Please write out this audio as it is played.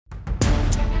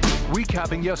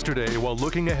recapping yesterday while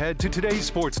looking ahead to today's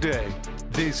sports day.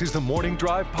 This is the Morning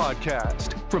Drive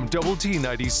Podcast from Double T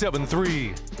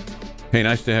 97.3. Hey,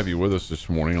 nice to have you with us this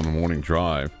morning on the Morning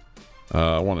Drive.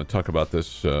 I want to talk about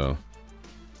this a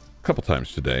couple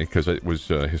times today because it was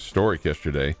historic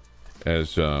yesterday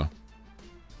as the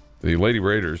Lady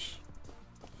Raiders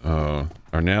are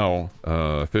now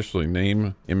officially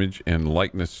name, image, and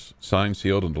likeness signed,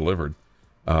 sealed, and delivered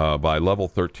by Level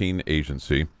 13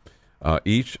 agency.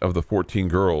 Each of the 14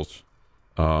 girls,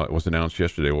 it was announced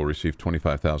yesterday, will receive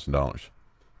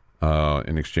 $25,000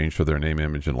 in exchange for their name,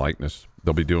 image, and likeness.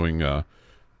 They'll be doing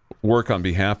work on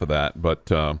behalf of that, but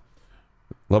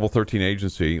Level 13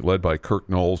 agency, led by Kirk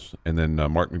Knowles and then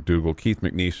Mark McDougall, Keith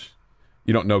McNeese.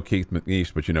 You don't know Keith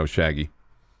McNeese, but you know Shaggy.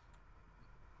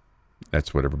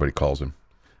 That's what everybody calls him.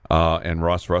 And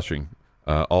Ross Rushing,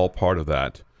 all part of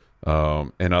that,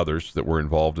 and others that were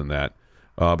involved in that.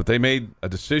 But they made a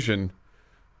decision,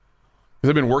 because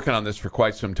they've been working on this for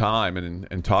quite some time,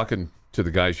 and talking to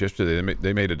the guys yesterday,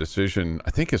 they made a decision,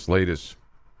 I think as late as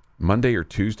Monday or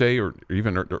Tuesday, or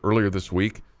even earlier this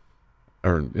week,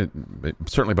 or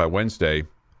certainly by Wednesday,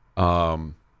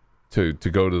 to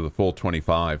go to the full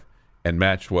 25 and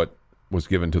match what was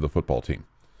given to the football team.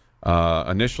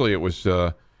 Initially, it was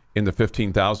in the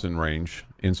 15,000 range.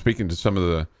 In speaking to some of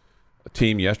the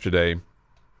team yesterday,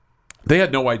 they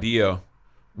had no idea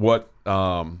what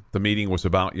the meeting was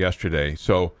about yesterday.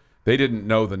 So they didn't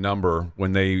know the number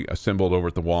when they assembled over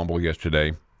at the Womble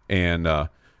yesterday and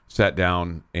sat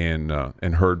down and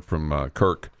heard from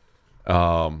Kirk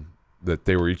that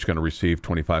they were each going to receive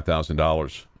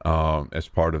 $25,000 as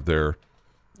part of their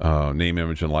name,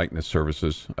 image, and likeness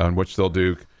services, on which they'll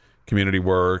do community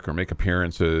work or make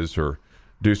appearances or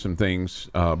do some things,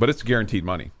 but it's guaranteed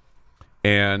money.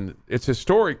 And it's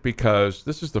historic because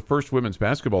this is the first women's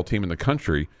basketball team in the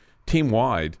country,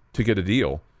 team-wide, to get a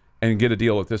deal and get a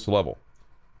deal at this level.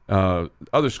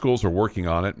 Other schools are working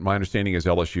on it. My understanding is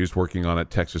LSU is working on it.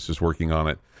 Texas is working on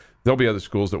it. There'll be other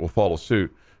schools that will follow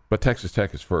suit, but Texas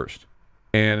Tech is first.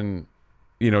 And,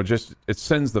 just it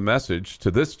sends the message to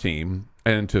this team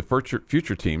and to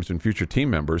future teams and future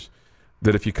team members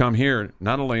that if you come here,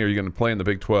 not only are you going to play in the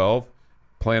Big 12,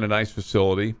 play in a nice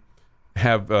facility,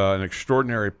 have an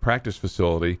extraordinary practice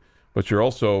facility, but you're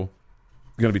also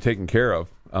going to be taken care of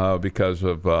because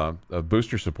of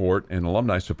booster support and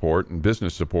alumni support and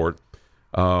business support.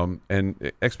 And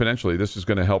exponentially, this is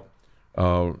going to help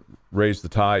raise the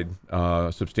tide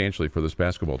substantially for this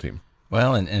basketball team.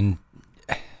 Well, and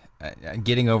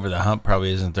getting over the hump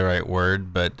probably isn't the right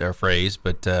word, or phrase,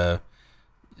 but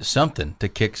something to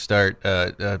kickstart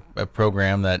a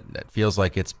program that feels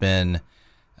like it's been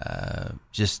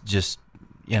just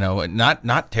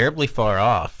not terribly far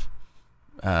off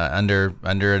under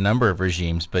a number of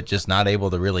regimes, but just not able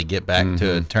to really get back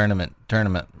to a tournament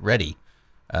ready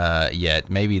yet.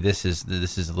 Maybe this is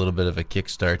a little bit of a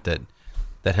kickstart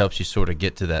that helps you sort of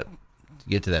get to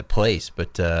that place.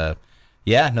 But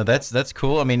that's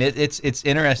cool. I mean, it's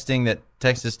interesting that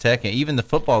Texas Tech, and even the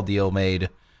football deal made.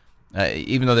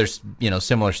 Even though there's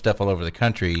similar stuff all over the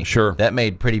country, sure, that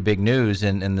made pretty big news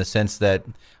in the sense that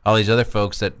all these other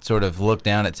folks that sort of look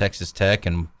down at Texas Tech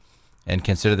and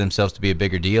consider themselves to be a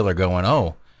bigger deal are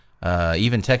going,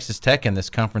 even Texas Tech in this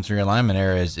conference realignment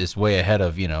era is way ahead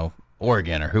of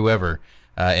Oregon or whoever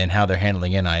in how they're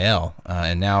handling NIL.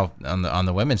 And now on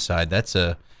the women's side,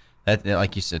 that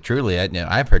like you said, truly,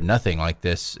 I've heard nothing like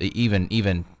this. Even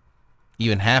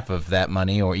half of that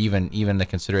money, or even the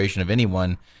consideration of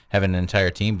anyone having an entire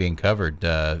team being covered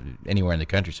anywhere in the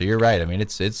country. So you're right. I mean,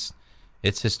 it's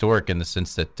historic in the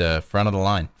sense that front of the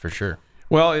line for sure.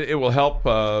 Well, it will help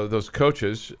those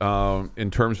coaches in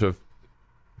terms of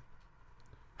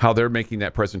how they're making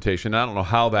that presentation. I don't know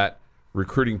how that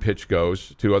recruiting pitch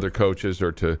goes to other coaches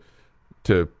or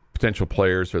to potential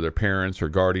players or their parents or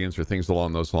guardians or things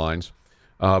along those lines,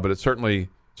 but it certainly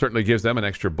gives them an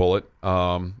extra bullet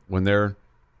when they're,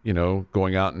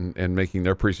 going out and making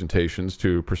their presentations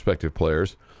to prospective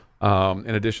players,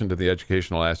 in addition to the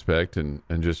educational aspect and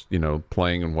just,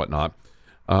 playing and whatnot.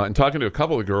 And talking to a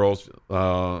couple of girls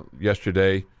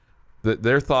yesterday, that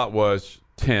their thought was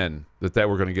 10, that they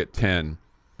were going to get 10.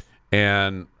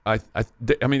 And I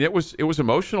mean, it was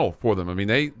emotional for them. I mean,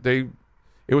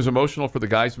 it was emotional for the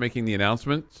guys making the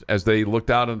announcements as they looked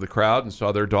out into the crowd and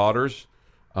saw their daughters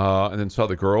and then saw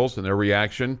the girls and their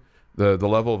reaction, the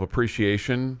level of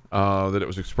appreciation that it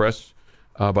was expressed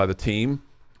by the team,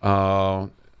 I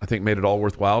think made it all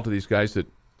worthwhile to these guys that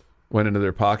went into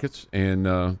their pockets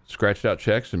and scratched out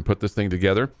checks and put this thing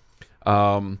together.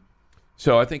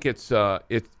 So I think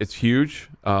it's huge.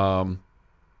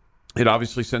 It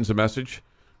obviously sends a message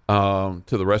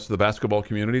to the rest of the basketball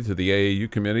community, to the AAU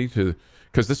community,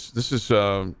 because this is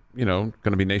going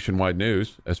to be nationwide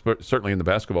news, certainly in the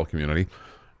basketball community.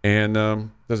 And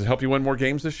does it help you win more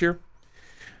games this year?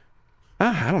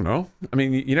 I don't know. I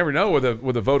mean, you never know with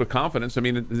a vote of confidence. I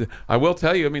mean, I will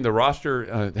tell you. I mean, the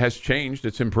roster has changed.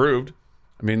 It's improved.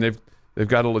 I mean, they've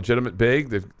got a legitimate big.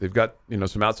 They've got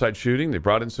some outside shooting. They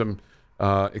brought in some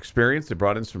experience. They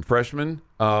brought in some freshmen.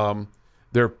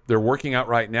 They're working out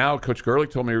right now. Coach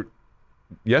Gerlich told me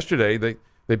yesterday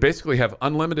they basically have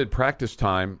unlimited practice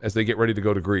time as they get ready to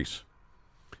go to Greece.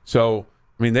 So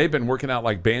I mean, they've been working out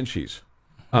like banshees.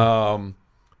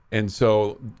 And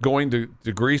so going to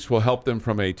Greece will help them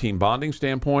from a team bonding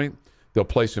standpoint. They'll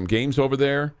play some games over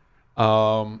there,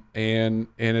 and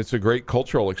it's a great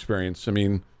cultural experience. I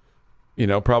mean,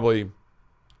 probably,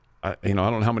 I don't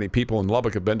know how many people in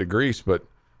Lubbock have been to Greece, but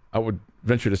I would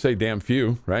venture to say damn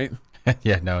few, right?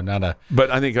 Yeah, no, not a. But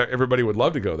I think everybody would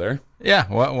love to go there. Yeah,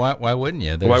 why wouldn't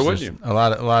you? Why wouldn't you? A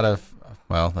lot of.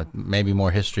 Well, maybe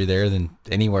more history there than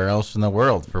anywhere else in the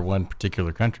world for one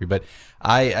particular country. But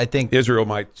I think Israel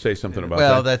might say something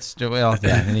about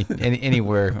that.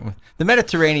 Anywhere. The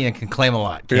Mediterranean can claim a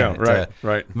lot. Yeah,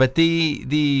 right. But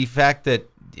the fact that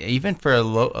even for a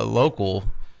local,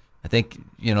 I think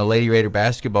Lady Raider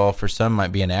basketball for some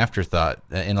might be an afterthought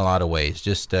in a lot of ways.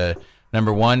 Just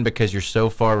number one, because you're so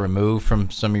far removed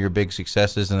from some of your big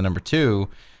successes, and then number two,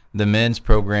 the men's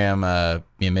program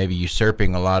maybe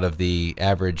usurping a lot of the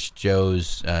average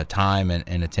Joe's time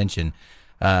and attention.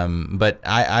 But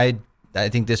I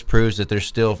think this proves that there's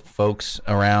still folks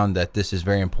around that this is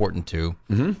very important to,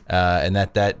 and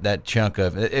that chunk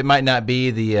of it might not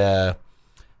be the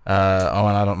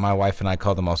and my wife and I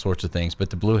call them all sorts of things,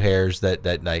 but the blue hairs that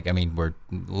we're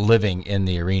living in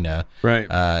the arena,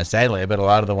 right? Sadly, but a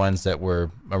lot of the ones that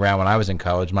were around when I was in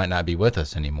college might not be with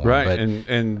us anymore, right? But,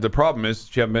 and the problem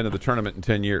is you haven't been to the tournament in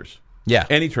 10 years. Yeah,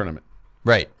 any tournament,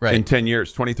 right? In 10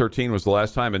 years. 2013 was the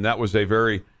last time, and that was a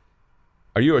very.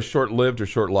 Are you a short-lived or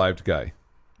short-lived guy?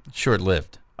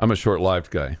 Short-lived. I'm a short-lived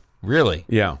guy. Really?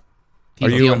 Yeah.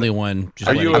 He's the only one.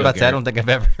 Just I don't think I've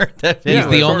ever heard that. He's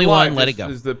the only one. Let it go.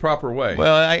 Is the proper way.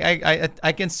 Well,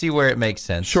 I can see where it makes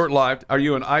sense. Short-lived. Are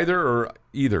you an either or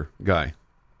either guy?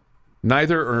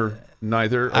 Neither or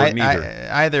neither or neither?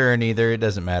 Either or neither. It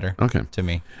doesn't matter. Okay. To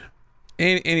me.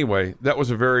 Anyway, that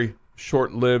was a very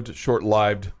short-lived,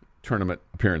 short-lived tournament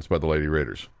appearance by the Lady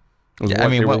Raiders.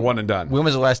 They were one and done. When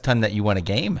was the last time that you won a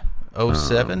game?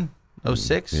 07?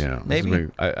 06? Yeah, maybe.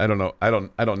 I don't know. I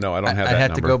don't know. I don't have that number. I'd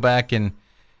have to go back and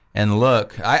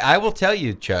look. I will tell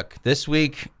you, Chuck. This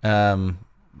week,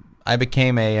 I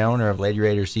became a owner of Lady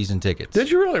Raiders season tickets. Did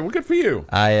you really? Well, good for you.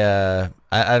 I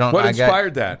don't. What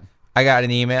inspired that? I got an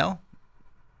email,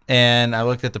 and I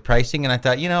looked at the pricing, and I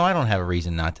thought, I don't have a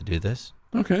reason not to do this.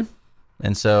 Okay.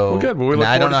 And so, good. Well,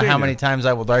 I don't know how many times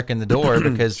I will darken the door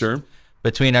because. Sure.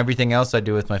 Between everything else I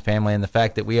do with my family and the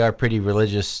fact that we are pretty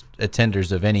religious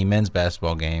attenders of any men's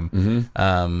basketball game,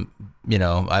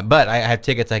 but I have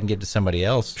tickets I can give to somebody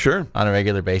else sure. on a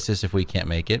regular basis if we can't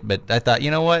make it. But I thought,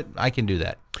 what? I can do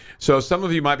that. So some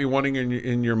of you might be wondering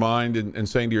in your mind and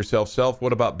saying to yourself,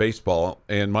 what about baseball?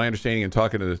 And my understanding and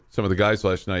talking to some of the guys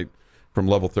last night from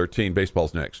Level 13,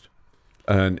 baseball's next.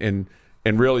 And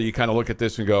really you kind of look at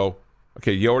this and go,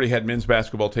 okay, you already had men's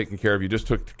basketball taken care of. You just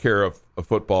took care of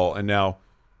football, and now,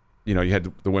 you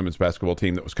had the women's basketball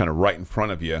team that was kind of right in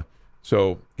front of you.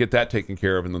 So get that taken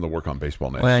care of, and then they'll work on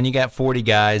baseball next. Well, and you got 40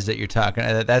 guys that you're talking.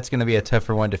 That's going to be a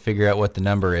tougher one to figure out what the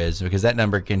number is because that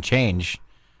number can change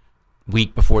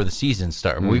week before the season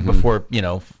starts, week before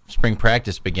spring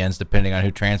practice begins, depending on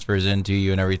who transfers into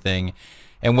you and everything.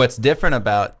 And what's different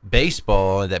about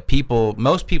baseball that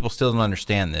most people still don't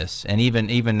understand this, and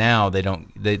even now they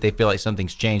don't. They feel like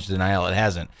something's changed in NIL. It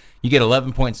hasn't. You get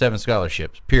 11.7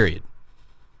 scholarships, period.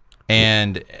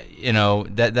 And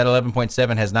that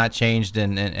 11.7 has not changed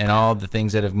in all the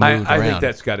things that have moved around. I think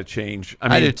that's got to change.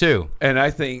 I do too. And I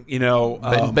think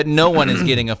but no one is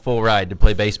getting a full ride to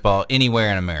play baseball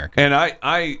anywhere in America. And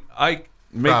I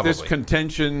make this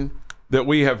contention that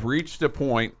we have reached a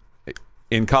point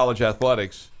in college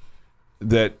athletics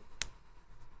that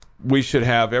we should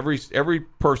have every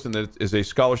person that is a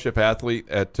scholarship athlete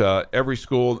at every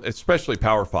school, especially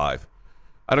Power 5.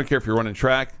 I don't care if you're running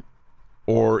track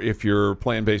or if you're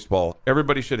playing baseball.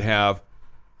 Everybody should have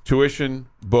tuition,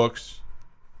 books,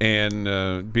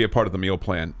 and be a part of the meal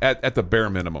plan at the bare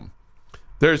minimum.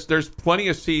 There's plenty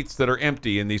of seats that are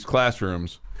empty in these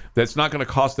classrooms that's not going to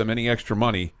cost them any extra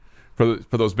money for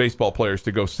those baseball players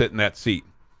to go sit in that seat.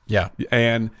 Yeah.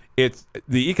 And it's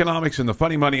the economics and the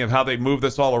funny money of how they move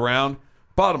this all around.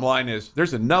 Bottom line is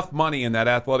there's enough money in that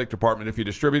athletic department if you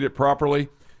distribute it properly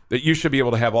that you should be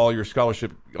able to have all your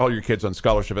kids on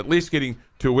scholarship, at least getting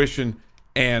tuition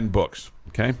and books.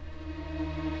 Okay.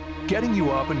 Getting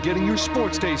you up and getting your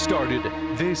sports day started.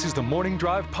 This is the Morning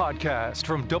Drive Podcast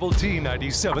from Double T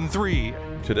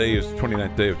 97.3. Today is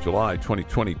 29th day of July,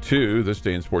 2022. This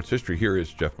day in sports history. Here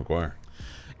is Jeff McGuire.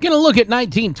 Going to look at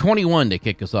 1921 to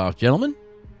kick us off, gentlemen,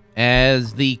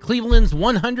 as the Cleveland's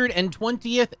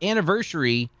 120th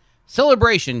anniversary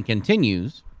celebration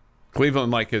continues.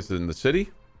 Cleveland, like, is in the city?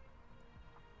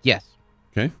 Yes.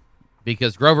 Okay.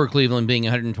 Because Grover Cleveland being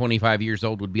 125 years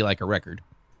old would be like a record.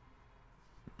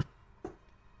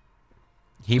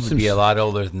 He would be a lot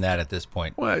older than that at this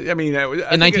point. Well, I mean, in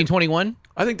 1921?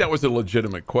 I think that was a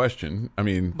legitimate question. I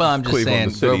mean, well, I'm just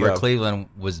Cleveland, saying Grover Cleveland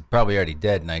was probably already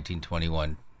dead in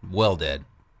 1921. Well dead.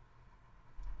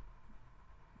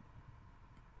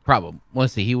 Probably.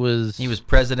 Let's see. He was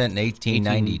president in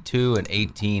 1892 and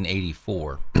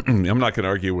 1884. I'm not going to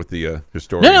argue with the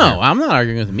historian. No, I'm not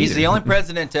arguing with him. He's the only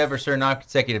president to ever serve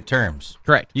non-consecutive terms.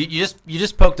 Correct. You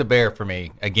just poked a bear for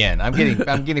me again. I'm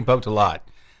getting poked a lot.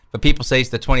 But people say he's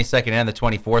the 22nd and the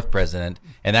 24th president,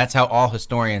 and that's how all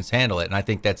historians handle it, and I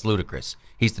think that's ludicrous.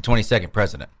 He's the 22nd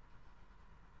president.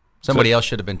 Somebody else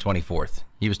should have been 24th.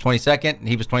 He was 22nd, and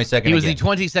he was 22nd He was again. the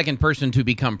 22nd person to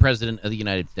become president of the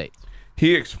United States.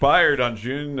 He expired on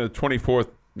June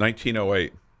 24th,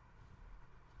 1908.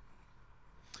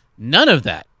 None of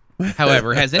that,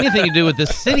 however, has anything to do with the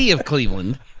city of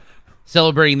Cleveland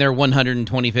celebrating their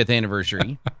 125th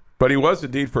anniversary. But he was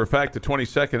indeed, for a fact, the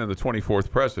 22nd and the 24th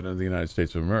president of the United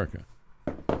States of America.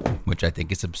 Which I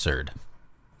think is absurd.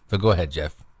 But go ahead,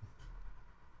 Jeff.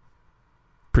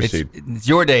 Proceed. It's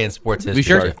your day in sports history,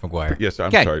 sure? Jeff McGuire. Yes, I'm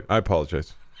Okay. sorry. I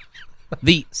apologize.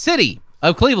 The city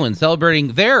of Cleveland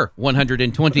celebrating their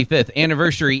 125th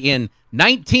anniversary in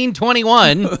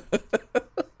 1921.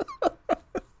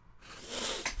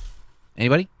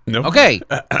 Anybody? No. Okay.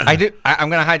 I do. I'm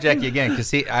going to hijack you again because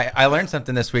see, I learned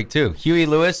something this week too. Huey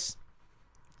Lewis,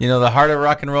 the heart of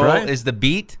rock and roll is the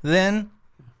beat. Then,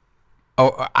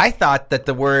 I thought that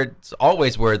the words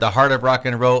always were the heart of rock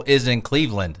and roll is in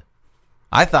Cleveland.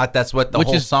 I thought that's what the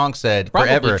whole song said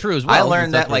forever. True as well, I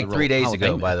learned that like like 3 days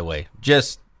ago. By the way,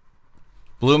 just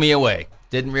blew me away.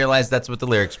 Didn't realize that's what the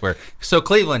lyrics were. So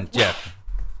Cleveland, Jeff.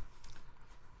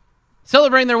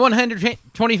 Celebrating their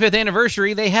 125th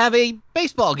anniversary, they have a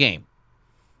baseball game.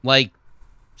 Like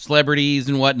celebrities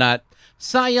and whatnot.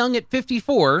 Cy Young at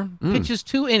 54 pitches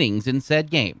 2 innings in said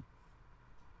game.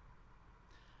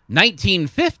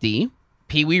 1950,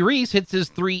 Pee Wee Reese hits the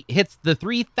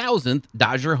 3,000th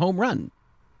Dodger home run.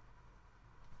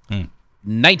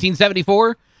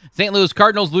 1974, St. Louis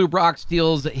Cardinals' Lou Brock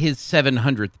steals his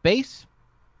 700th base.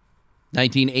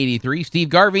 1983, Steve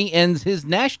Garvey ends his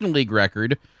National League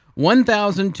record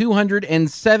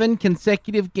 1,207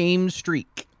 consecutive game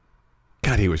streak.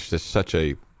 God, he was just such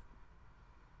a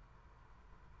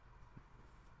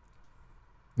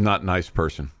not nice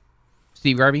person.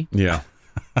 Steve Garvey? Yeah.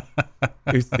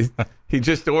 he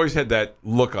just always had that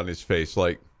look on his face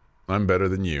like, I'm better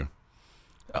than you.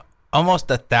 Almost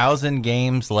 1,000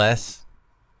 games less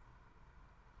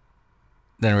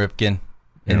than Ripken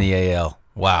in the AL.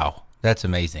 Wow, that's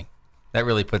amazing. That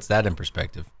really puts that in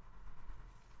perspective.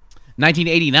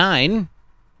 1989,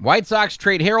 White Sox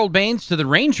trade Harold Baines to the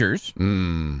Rangers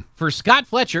for Scott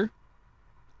Fletcher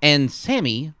and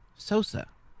Sammy Sosa.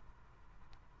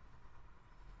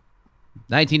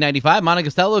 1995,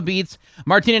 Monica Stella beats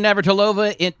Martina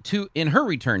Navratilova in her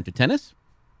return to tennis.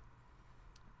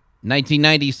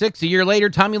 1996, a year later,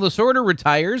 Tommy Lasorda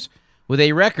retires with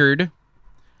a record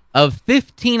of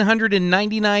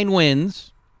 1,599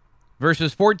 wins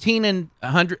versus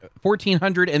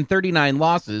 1,439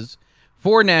 losses,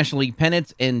 4 National League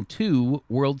pennants, and 2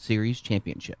 World Series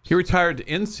championships. He retired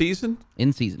in season?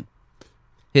 In season.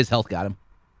 His health got him.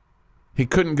 He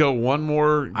couldn't go one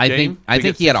more game? I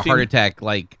think he had a heart attack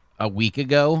like a week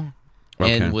ago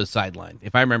and was sidelined,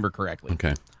 if I remember correctly.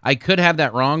 Okay. I could have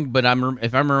that wrong, but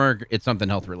if I remember, it's something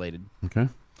health related. Okay.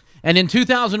 And in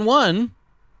 2001,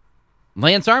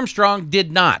 Lance Armstrong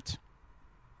did not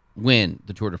win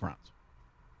the Tour de France.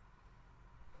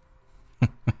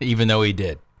 Even though he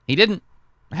did. He didn't.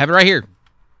 I have it right here.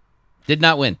 Did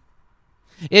not win.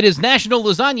 It is National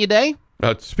Lasagna Day.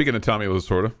 Speaking of Tommy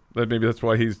Lasorda, maybe that's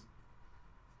why he's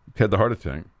had the heart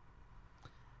attack.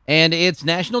 And it's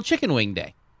National Chicken Wing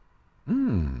Day.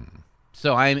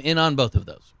 So I'm in on both of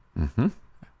those. Mm-hmm.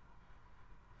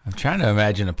 I'm trying to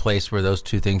imagine a place where those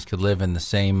two things could live in the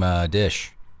same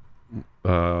dish.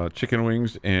 Chicken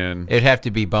wings and... It'd have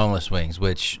to be boneless wings,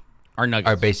 which are nuggets.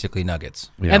 Are basically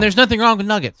nuggets. Yeah. And there's nothing wrong with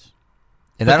nuggets.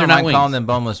 And I don't mind calling them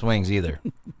boneless wings either,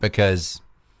 because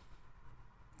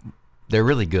They're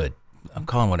really good. I'm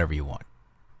calling whatever you want.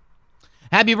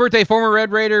 Happy birthday, former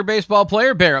Red Raider baseball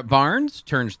player Barrett Barnes.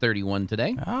 Turns 31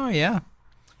 today. Oh, yeah.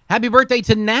 Happy birthday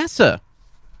to NASA,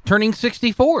 turning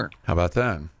 64. How about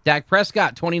that? Dak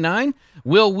Prescott, 29.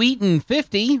 Will Wheaton,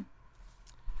 50.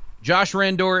 Josh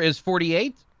Randor is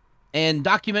 48. And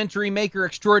documentary maker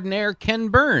extraordinaire Ken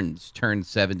Burns turned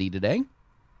 70 today.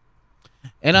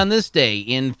 And on this day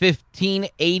in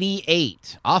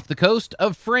 1588, off the coast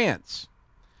of France,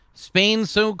 Spain's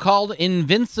so-called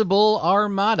Invincible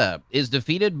Armada is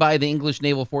defeated by the English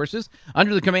naval forces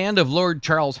under the command of Lord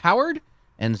Charles Howard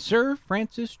and Sir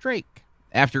Francis Drake.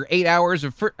 After 8 hours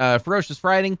of ferocious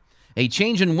fighting, a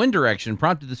change in wind direction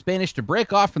prompted the Spanish to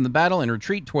break off from the battle and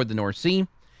retreat toward the North Sea.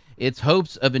 Its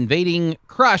hopes of invading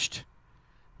crushed.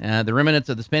 The remnants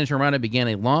of the Spanish Armada began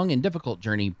a long and difficult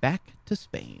journey back to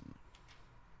Spain.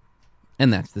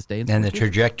 And that's this day. And the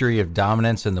trajectory of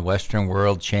dominance in the Western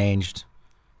world changed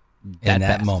in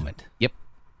that moment. Yep.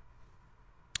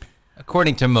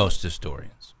 According to most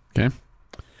historians. Okay.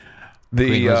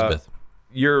 Queen Elizabeth.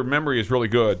 Your memory is really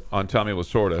good on Tommy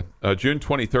Lasorda. June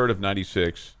 23rd of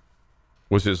 96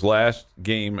 was his last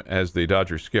game as the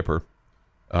Dodgers skipper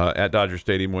at Dodger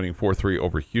Stadium, winning 4-3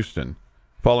 over Houston.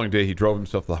 Following day, he drove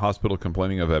himself to the hospital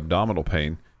complaining of abdominal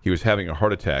pain. He was having a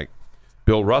heart attack.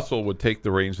 Bill Russell would take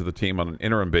the reins of the team on an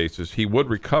interim basis. He would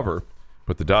recover,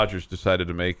 but the Dodgers decided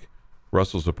to make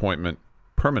Russell's appointment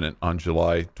permanent on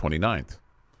July 29th,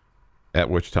 at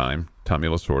which time Tommy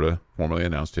Lasorda formally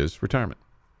announced his retirement.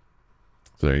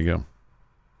 So there you go.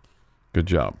 Good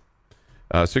job.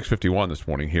 6:51 this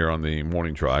morning here on the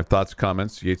Morning Drive. Thoughts,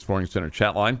 comments, Yates Flooring Center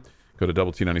chat line. Go to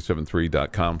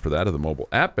WT973.com for that, or the mobile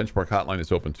app. Benchmark hotline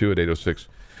is open too at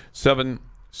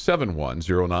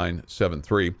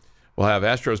 806-771-0973. We'll have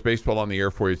Astros baseball on the air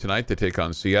for you tonight. They take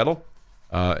on Seattle,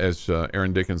 as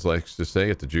Aaron Dickens likes to say,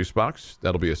 at the Juice Box.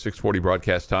 That'll be a 6:40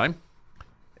 broadcast time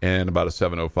and about a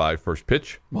 7:05 first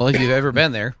pitch. Well, if you've ever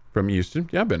been there. From Houston.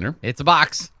 Yeah, I've been there. It's a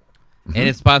box. Mm-hmm. And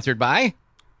it's sponsored by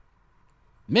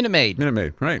Minute Maid. Minute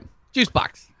Maid, right. Juice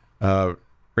Box.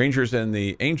 Rangers and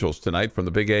the Angels tonight from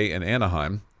the Big A in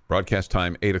Anaheim. Broadcast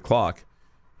time 8 o'clock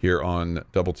here on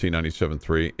Double T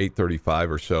 97.3, 8:35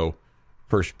 or so.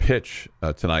 First pitch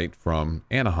tonight from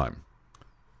Anaheim.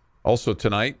 Also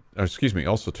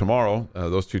tomorrow, all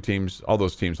those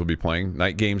teams will be playing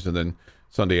night games, and then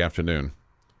Sunday afternoon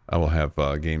I will have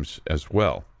games as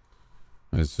well.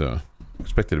 It's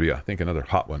expected to be, I think, another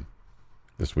hot one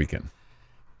this weekend.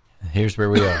 Here's where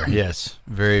we are. Yes,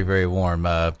 very, very warm.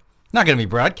 Not going to be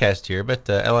broadcast here, but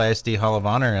LISD Hall of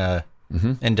Honor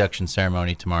induction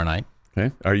ceremony tomorrow night.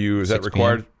 Okay. Is that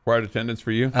required attendance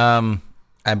for you?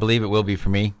 I believe it will be for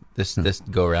me this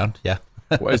go around. Yeah.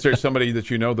 Well, is there somebody that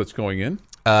you know that's going in?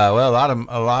 Well,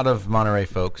 a lot of Monterey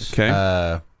folks. Okay.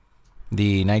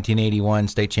 The 1981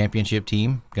 state championship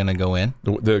team gonna go in.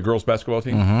 The girls basketball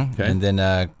team. Mm-hmm. Okay. And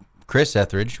then Chris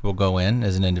Etheridge will go in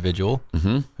as an individual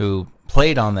who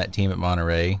played on that team at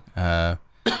Monterey.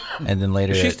 And then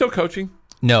later, is she still coaching?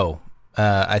 No.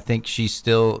 I think she's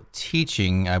still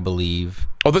teaching, I believe.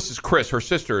 Oh, this is Chris. Her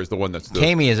sister is the one that's...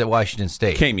 Kamey is at Washington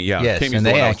State. Kamey, yeah. Yes, Kamey's and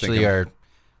they actually are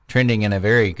trending in a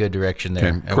very good direction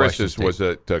there. Okay. Chris was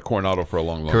at Coronado for a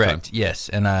long time. Correct, yes.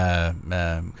 And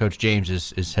Coach James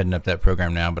is heading up that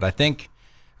program now. But I think,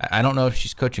 I don't know if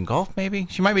she's coaching golf maybe.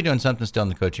 She might be doing something still in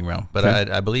the coaching realm.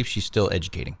 But I believe she's still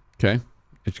educating. Okay,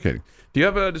 educating. Do you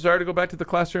have a desire to go back to the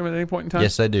classroom at any point in time?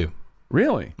 Yes, I do.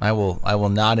 Really? I will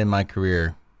not in my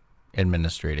career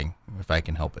administrating if I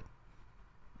can help it.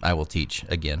 I will teach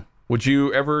again. Would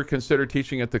you ever consider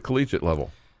teaching at the collegiate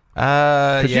level?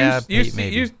 Yeah,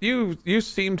 maybe. You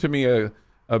seem to me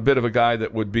a bit of a guy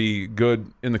that would be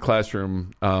good in the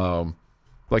classroom,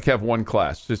 like have one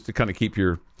class just to kind of keep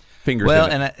your fingers in it. Well,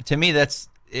 and to me, that's,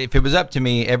 if it was up to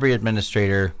me, every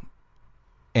administrator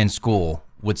in school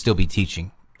would still be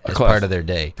teaching as part of their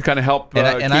day. To kind of help keep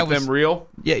them real?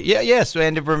 Yes,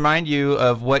 and to remind you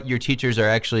of what your teachers are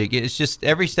actually, it's just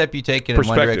every step you take in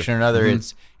one direction or another,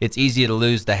 it's easy to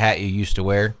lose the hat you used to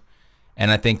wear. And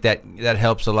I think that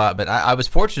helps a lot. But I was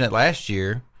fortunate last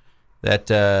year that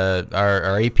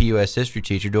our AP US history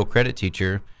teacher, dual credit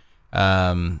teacher,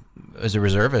 was a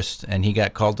reservist, and he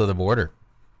got called to the border.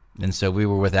 And so we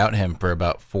were without him for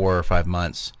about 4 or 5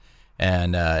 months.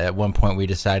 And at one point we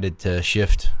decided to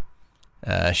shift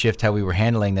how we were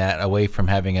handling that away from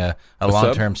having a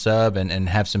long-term sub and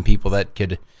have some people that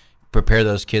could prepare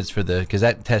those kids for because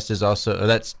that class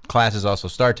is also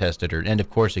STAR tested or end of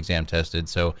course exam tested.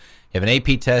 So you have an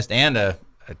AP test and a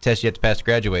test you have to pass to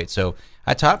graduate. So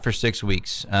I taught for 6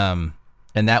 weeks, and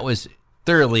that was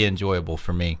thoroughly enjoyable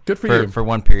for me. Good for you. For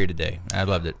one period a day. I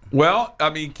loved it. Well, I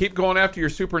mean, keep going after your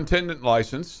superintendent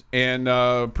license and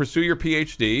pursue your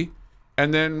PhD.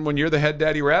 And then when you're the head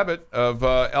daddy rabbit of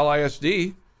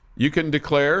LISD, you can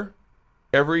declare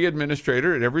every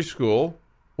administrator at every school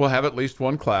will have at least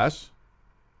one class,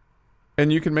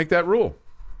 and you can make that rule.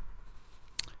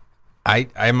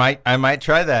 I might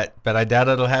try that, but I doubt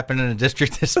it'll happen in a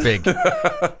district this big.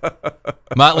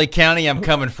 Motley County, I'm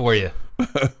coming for you.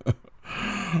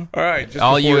 All right. Just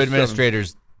all you before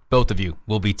administrators, both of you,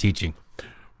 will be teaching.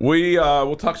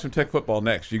 We'll talk some tech football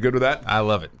next. You good with that? I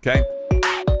love it. Okay.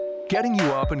 Getting you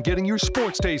up and getting your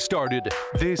sports day started.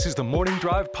 This is the Morning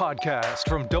Drive Podcast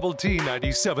from Double T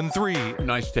 97.3.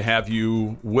 Nice to have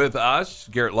you with us.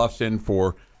 Garrett Luft's in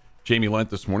for Jamie Lent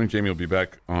this morning. Jamie will be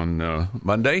back on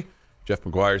Monday. Jeff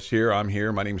McGuire's here. I'm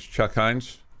here. My name is Chuck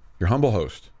Heinz, your humble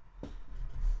host.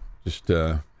 Just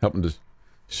helping to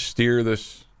steer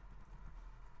this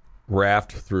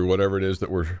raft through whatever it is that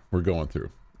we're going through.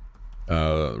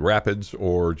 Rapids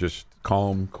or just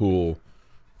calm, cool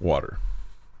water.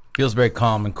 Feels very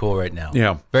calm and cool right now.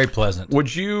 Yeah. Very pleasant.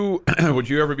 Would you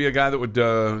ever be a guy that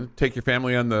would take your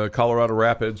family on the Colorado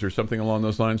Rapids or something along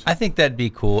those lines? I think that'd be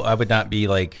cool. I would not be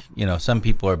like, some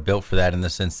people are built for that in the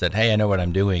sense that, hey, I know what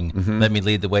I'm doing. Mm-hmm. Let me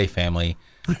lead the way, family.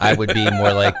 I would be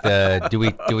more like do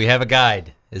we have a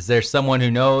guide? Is there someone who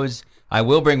knows? I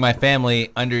will bring my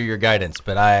family under your guidance,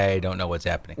 but I don't know what's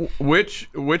happening. Which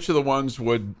of the ones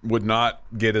would not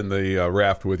get in the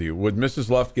raft with you? Would Mrs.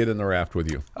 Luft get in the raft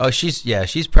with you? Oh,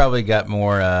 she's probably got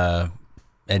more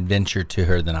adventure to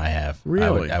her than I have.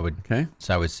 Really? I would. Okay.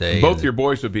 So I would say both your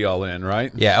boys would be all in,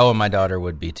 right? Yeah. Oh, and my daughter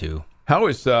would be too.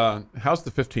 How's the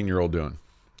 15-year-old doing?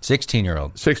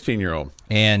 16-year-old. 16-year-old.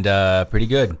 And pretty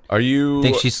good. Are you? I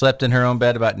think she slept in her own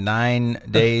bed about 9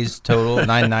 days total,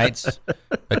 9 nights,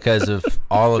 because of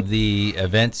all of the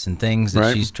events and things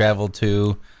that she's traveled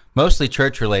to, mostly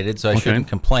church related. So I shouldn't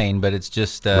complain, but it's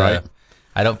just I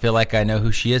don't feel like I know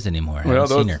who she is anymore. I haven't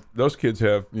seen her. Those kids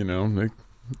have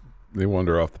they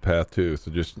wander off the path too. So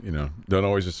just don't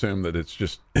always assume that it's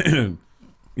just.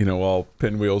 All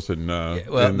pinwheels and I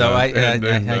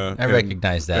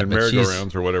recognize that. And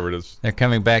merry-go-rounds or whatever it is. They're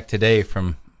coming back today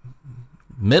from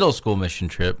middle school mission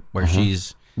trip where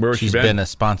she's been a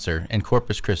sponsor in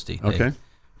Corpus Christi. Okay.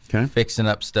 Fixing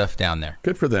up stuff down there.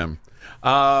 Good for them.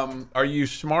 Are you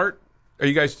smart? Are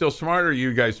you guys still smart, or are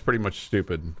you guys pretty much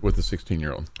stupid with the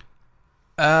 16-year-old?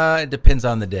 It depends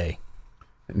on the day.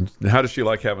 And how does she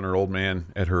like having her old man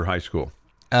at her high school?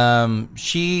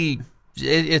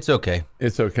 It's okay.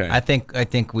 It's okay. I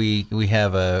think we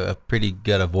have a pretty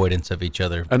good avoidance of each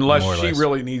other. Unless more or she less.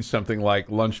 really needs something like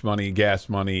lunch money, gas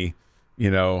money,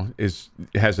 has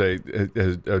a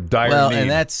dire need. Well, and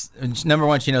that's number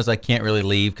one. She knows I can't really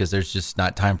leave because there's just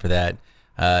not time for that.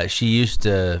 She used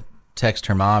to text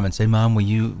her mom and say, "Mom, will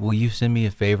you send me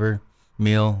a favor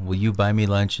meal? Will you buy me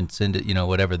lunch and send it?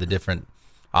 Whatever the different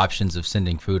options of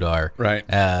sending food are." Right.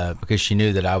 Because she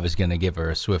knew that I was going to give her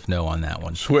a swift no on that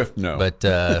one. Swift no. But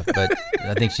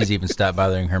I think she's even stopped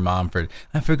bothering her mom for,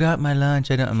 I forgot my lunch.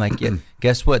 I'm like, yeah,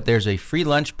 guess what? There's a free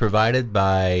lunch provided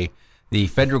by the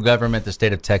federal government, the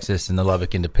state of Texas, and the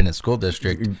Lubbock Independent School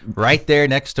District right there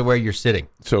next to where you're sitting.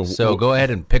 So go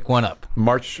ahead and pick one up.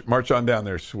 March on down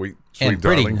there, sweet and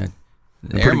darling.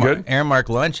 Pretty good? Aramark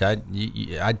lunch,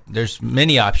 there's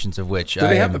many options of which. Do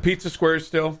they have the pizza squares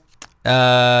still?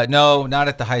 No, not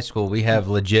at the high school. We have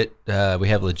legit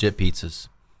pizzas.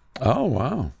 Oh,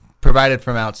 wow. Provided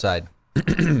from outside.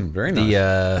 Very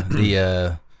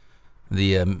nice.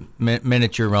 The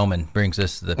miniature Roman brings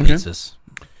us the pizzas.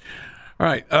 All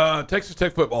right, Texas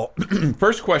Tech football.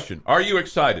 First question: are you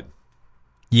excited?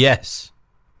 Yes,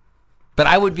 but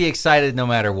I would be excited no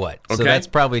matter what. Okay. So that's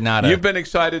probably not. You've been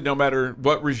excited no matter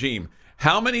what regime.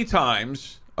 How many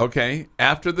times? Okay,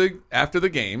 after the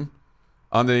game,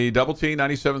 on the Double T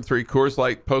 97.3 Coors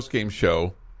Light postgame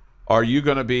show, are you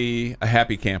going to be a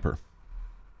happy camper?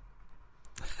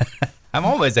 I'm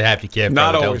always a happy camper.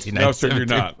 Not always. No, sir, you're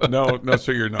not. No,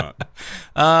 sir, you're not.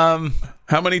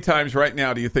 How many times right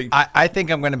now do you think? I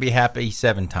think I'm going to be happy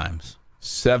 7 times.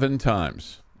 7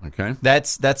 times. Okay.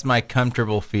 That's my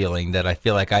comfortable feeling that I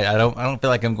feel like I don't feel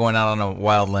like I'm going out on a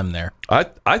wild limb there.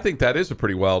 I think that is a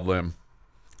pretty wild limb.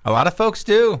 A lot of folks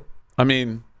do. I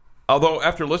mean, although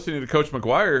after listening to Coach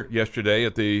McGuire yesterday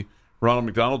at the Ronald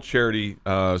McDonald Charity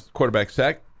quarterback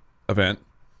sack event,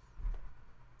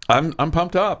 I'm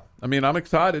pumped up. I mean, I'm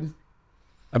excited.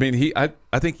 I mean,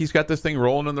 I think he's got this thing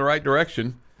rolling in the right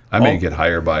direction. I may get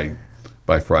higher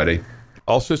by Friday.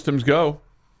 All systems go.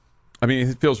 I mean,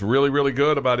 he feels really, really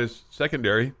good about his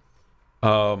secondary.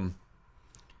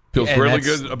 Feels And really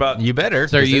that's- good about. You better.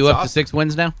 So are 'cause you it's up to awesome. 6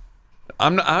 wins now?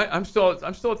 I'm still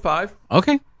at 5.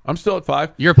 Okay. I'm still at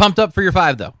 5. You're pumped up for your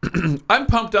 5, though. I'm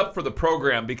pumped up for the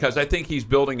program because I think he's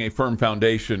building a firm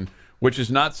foundation, which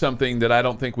is not something that I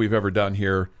don't think we've ever done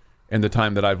here in the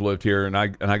time that I've lived here, and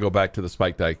I go back to the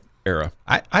Spike Dike era.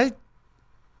 I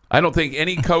don't think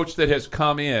any coach that has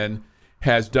come in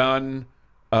has done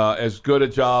as good a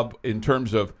job in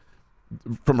terms of,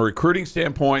 from a recruiting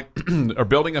standpoint, or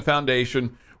building a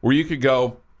foundation where you could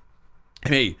go,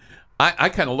 hey, I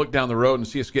kind of look down the road and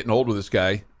see us getting old with this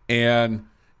guy, and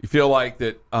you feel like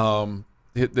that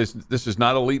this is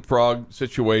not a leapfrog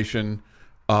situation,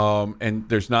 and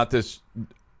there's not this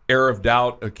air of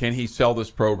doubt of can he sell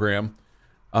this program?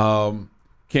 Can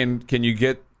you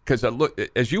get, because look,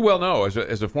 as you well know,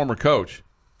 as a former coach,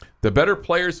 the better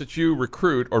players that you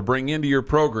recruit or bring into your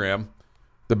program,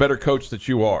 the better coach that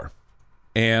you are.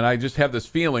 And I just have this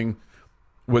feeling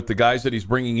with the guys that he's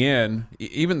bringing in,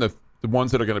 even the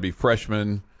ones that are going to be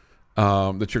freshmen,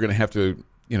 that you're going to have to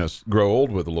grow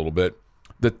old with a little bit,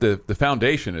 that the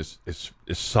foundation is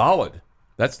solid.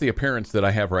 That's the appearance that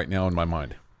I have right now in my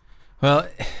mind. Well,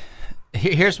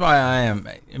 here's why I am.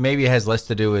 Maybe it has less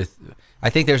to do with.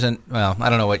 I think there's I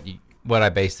don't know what I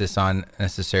base this on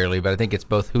necessarily, but I think it's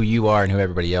both who you are and who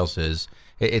everybody else is.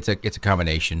 It's a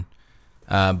combination.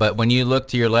 But when you look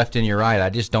to your left and your right, I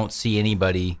just don't see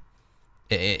anybody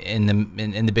in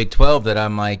the Big 12 that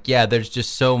I'm like, yeah, there's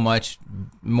just so much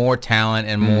more talent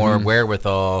and more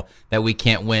wherewithal that we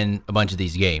can't win a bunch of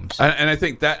these games. And I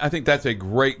think that's a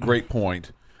great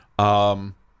point,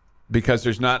 because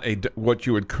there's not what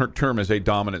you would term as a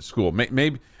dominant school.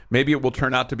 Maybe it will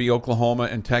turn out to be Oklahoma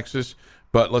and Texas,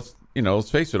 but let's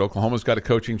face it, Oklahoma's got a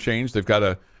coaching change. They've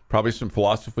got probably some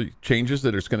philosophy changes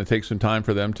that it's going to take some time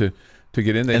for them to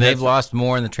get in. And they've lost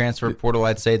more in the transfer portal,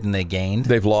 I'd say, than they gained.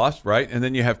 They've lost, right? And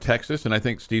then you have Texas, and I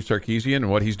think Steve Sarkisian and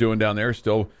what he's doing down there is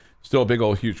still a big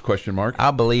old huge question mark.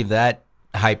 I'll believe that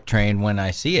hype train when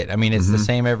I see it. I mean, it's the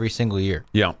same every single year.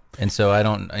 Yeah. And so I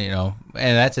don't, and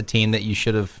that's a team that you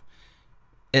should have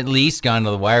at least gone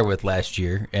to the wire with last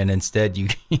year, and instead you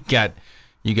got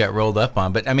rolled up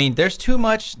on. But I mean, there's too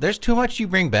much you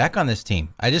bring back on this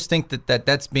team. I just think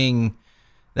that's being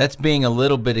a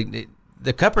little bit.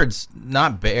 The cupboard's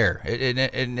not bare.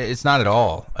 It's not at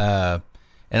all.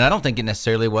 And I don't think it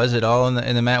necessarily was at all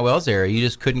in the Matt Wells era. You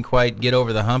just couldn't quite get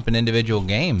over the hump in individual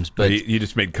games. But you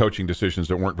just made coaching decisions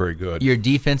that weren't very good. Your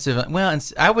defensive, I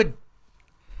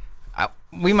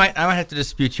might have to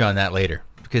dispute you on that later,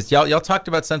 because y'all talked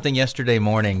about something yesterday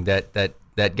morning that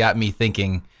got me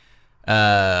thinking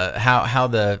how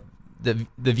the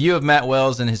view of Matt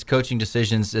Wells and his coaching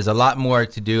decisions is a lot more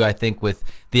to do, I think, with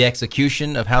the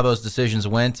execution of how those decisions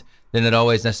went than it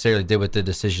always necessarily did with the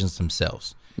decisions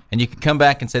themselves. And you can come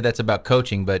back and say that's about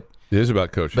coaching, but it is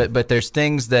about coaching. But there's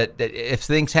things that if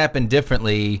things happen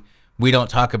differently, we don't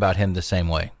talk about him the same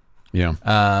way. Yeah.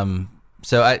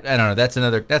 So I don't know. That's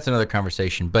another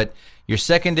conversation. But your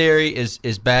secondary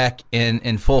is back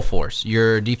in full force.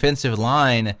 Your defensive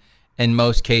line, in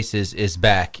most cases, is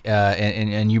back,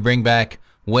 and you bring back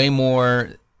way more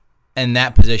in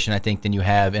that position, I think, than you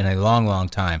have in a long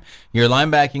time. Your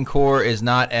linebacking core is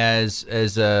not as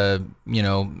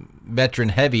veteran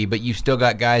heavy, but you've still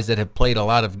got guys that have played a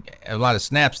lot of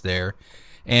snaps there,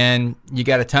 and you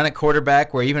got a ton at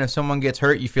quarterback where even if someone gets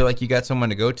hurt, you feel like you got someone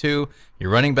to go to. Your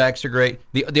running backs are great.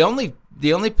 The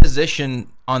only position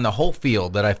on the whole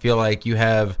field that I feel like you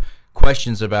have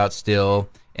questions about still,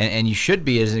 and you should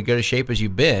be as good a shape as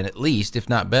you've been, at least, if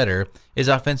not better, is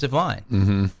offensive line.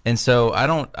 Mm-hmm. And so I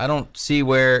don't see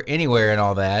where anywhere in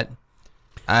all that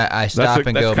I stop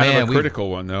and go, man. That's kind of a critical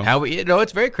one, though.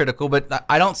 It's very critical, but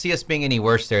I don't see us being any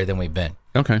worse there than we've been.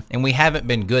 Okay. And we haven't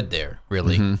been good there,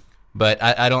 really. Mm-hmm. But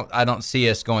I don't see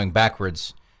us going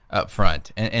backwards up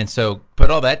front. And so put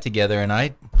all that together, and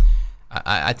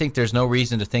I think there's no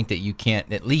reason to think that you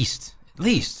can't at least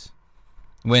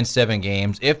win 7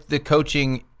 games if the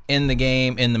coaching in the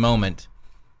game in the moment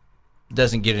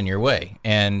doesn't get in your way.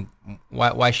 And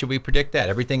why should we predict that?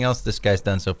 Everything else this guy's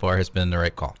done so far has been the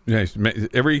right call. Yes,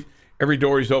 every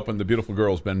door he's opened, the beautiful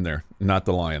girl's been there, not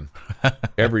the lion.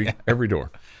 Every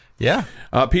door. Yeah.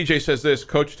 PJ says this: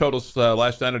 Coach told us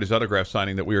last night at his autograph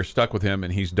signing that we are stuck with him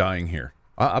and he's dying here.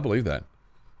 I believe that.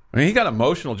 I mean, he got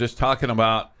emotional just talking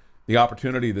about the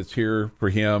opportunity that's here for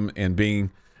him and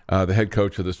being the head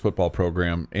coach of this football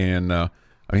program. And I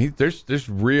mean, there's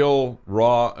real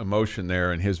raw emotion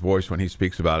there in his voice when he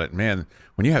speaks about it. Man,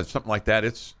 when you have something like that,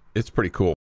 it's pretty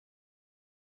cool.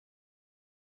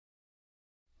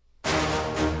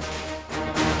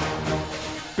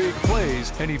 Big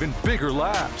plays and even bigger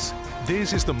laughs.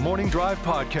 This is the Morning Drive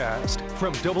Podcast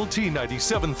from Double T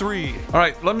 97.3. All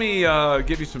right, let me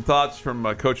give you some thoughts from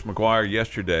Coach McGuire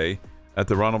yesterday at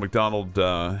the Ronald McDonald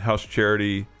House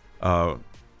Charity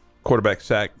quarterback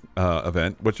sack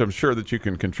event, which I'm sure that you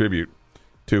can contribute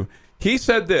to. He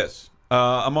said this,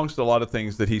 amongst a lot of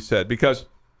things that he said, because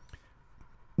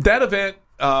that event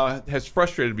has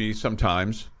frustrated me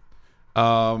sometimes,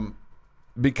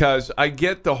 because I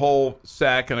get the whole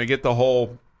sack and I get the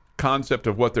whole concept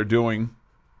of what they're doing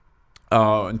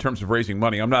in terms of raising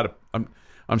money.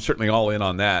 I'm certainly all in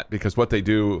on that, because what they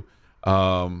do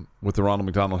with the Ronald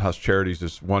McDonald House Charities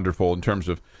is wonderful in terms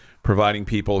of providing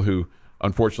people who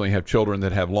unfortunately have children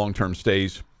that have long-term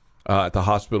stays at the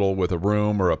hospital with a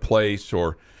room or a place,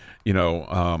 or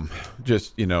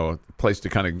just a place to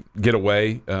kind of get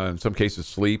away, in some cases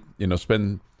sleep,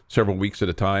 spend several weeks at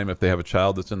a time if they have a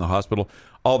child that's in the hospital.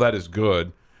 All that is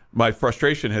good. My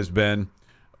frustration has been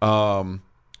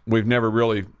we've never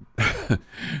really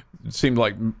seemed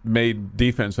like made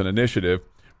defense an initiative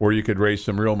where you could raise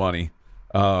some real money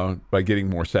by getting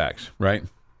more sacks, right?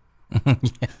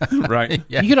 Right.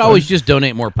 Yeah. You could always just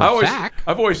donate more per sack.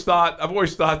 I've always thought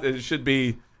that it should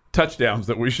be touchdowns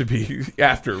that we should be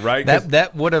after, right?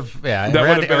 That would have,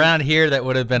 around here, that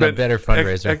would have been a better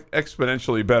fundraiser.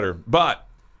 Exponentially better. But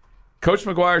Coach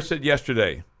McGuire said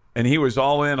yesterday, and he was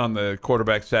all in on the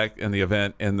quarterback sack and the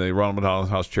event and the Ronald McDonald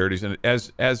House Charities, and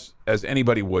as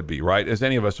anybody would be, right? As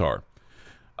any of us are.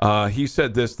 He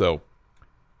said this, though: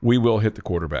 we will hit the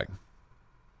quarterback.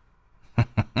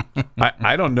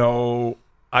 I don't know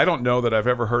that I've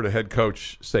ever heard a head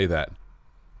coach say that.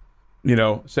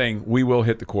 Saying we will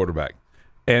hit the quarterback,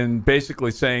 and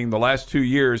basically saying the last 2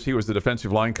 years he was the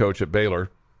defensive line coach at Baylor,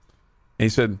 and he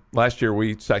said last year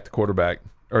we sacked the quarterback,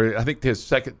 or I think his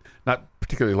second, not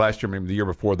particularly last year, maybe the year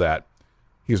before that,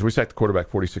 he goes, we sacked the quarterback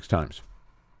 46 times.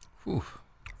 Oof.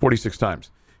 46 times.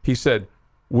 He said,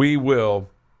 we will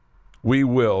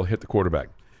hit the quarterback.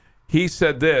 He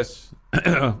said this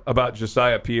about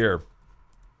Josiah Pierre,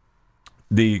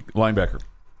 the linebacker.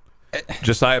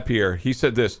 Josiah Pierre, he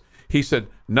said this. He said,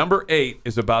 number 8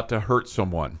 is about to hurt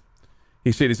someone.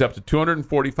 He said he's up to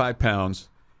 245 pounds.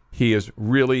 He is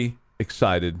really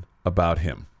excited about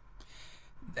him.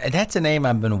 That's a name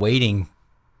I've been waiting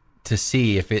to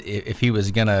see if he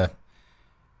was gonna.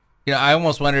 I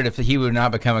almost wondered if he would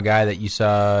not become a guy that you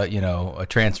saw, a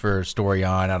transfer story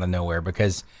on out of nowhere,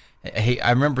 because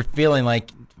I remember feeling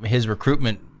like his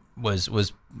recruitment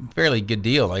was fairly good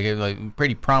deal, like a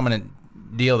pretty prominent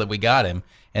deal that we got him,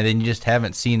 and then you just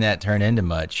haven't seen that turn into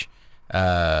much.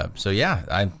 So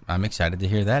yeah, I'm excited to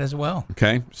hear that as well.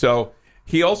 Okay, so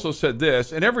he also said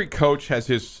this, and every coach has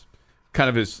his kind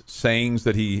of his sayings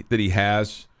that he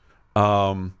has.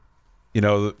 Coach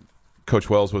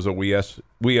Wells was a we us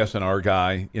and our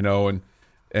guy, and I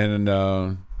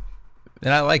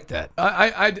like that.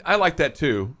 I like that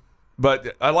too,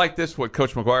 but I like this, what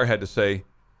Coach McGuire had to say.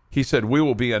 He said, we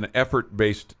will be an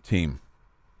effort-based team.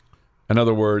 In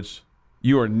other words,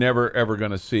 you are never, ever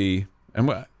going to see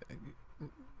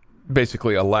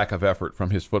basically a lack of effort from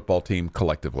his football team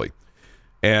collectively.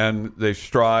 And they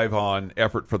strive on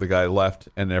effort for the guy left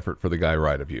and effort for the guy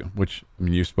right of you, which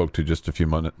you spoke to just a few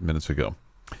minutes ago.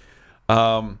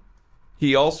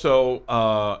 He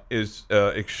also is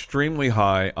extremely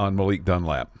high on Malik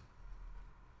Dunlap.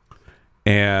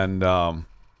 And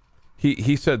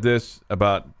he said this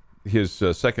about his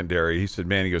secondary. He said,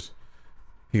 man,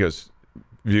 he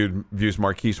views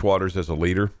Marquise Waters as a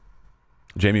leader.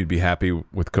 Jamie would be happy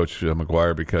with Coach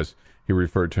McGuire because he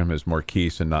referred to him as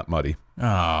Marquise and not Muddy.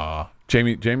 Oh,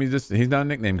 Jamie, he's not a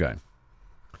nickname guy,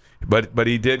 but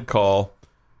he did call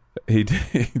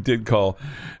Dadrian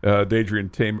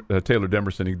Taylor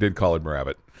Demerson. He did call him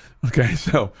Rabbit. Okay,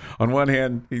 so on one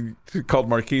hand he called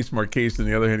Marquise, and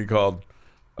the other hand he called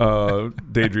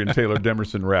Dadrian Taylor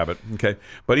Demerson Rabbit. Okay,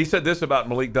 but he said this about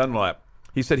Malik Dunlap.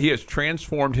 He said he has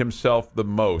transformed himself the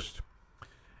most,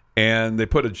 and they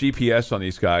put a GPS on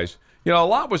these guys. A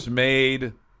lot was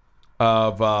made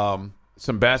of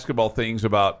some basketball things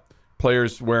about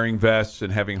players wearing vests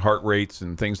and having heart rates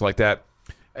and things like that.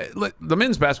 The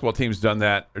men's basketball team's done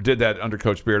that, or did that under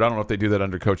Coach Beard. I don't know if they do that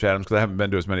under Coach Adams, because I haven't been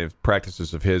to as many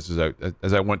practices of his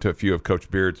as I went to a few of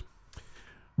Coach Beard's.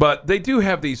 But they do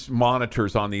have these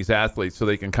monitors on these athletes so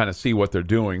they can kind of see what they're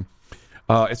doing.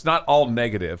 It's not all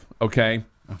negative, okay?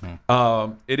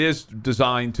 Mm-hmm. It is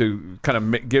designed to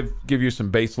kind of give you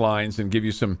some baselines and give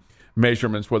you some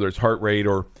measurements, whether it's heart rate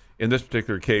or, in this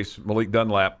particular case, Malik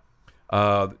Dunlap.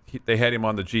 They had him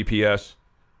on the GPS.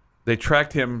 They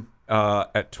tracked him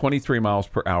at 23 miles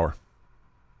per hour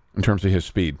in terms of his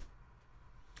speed.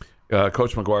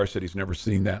 Coach McGuire said he's never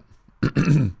seen that.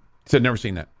 Said never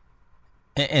seen that.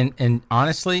 And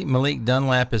honestly, Malik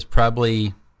Dunlap is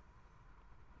probably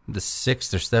the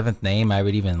 6th or 7th name I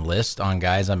would even list on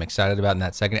guys I'm excited about in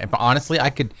that second. But honestly,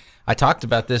 I talked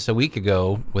about this a week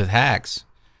ago with Hacks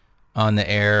on the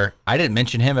air. I didn't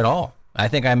mention him at all. I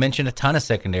think I mentioned a ton of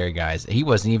secondary guys. He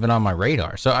wasn't even on my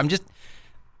radar. So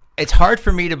it's hard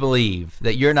for me to believe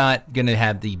that you're not going to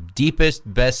have the deepest,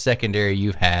 best secondary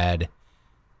you've had.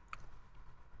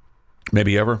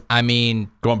 Maybe ever. I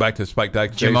mean, going back to Spike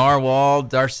Dykes days. Jamar Wall,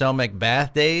 Darcel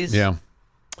McBath days. Yeah.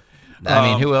 I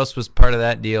mean, who else was part of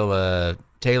that deal?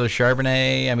 Taylor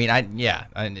Charbonnet. I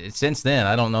mean, since then,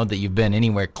 I don't know that you've been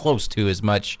anywhere close to as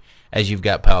much as you've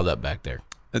got piled up back there.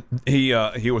 He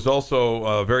was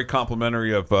also very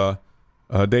complimentary of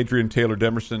Dadrian Taylor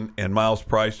Demerson and Miles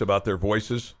Price about their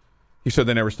voices. He said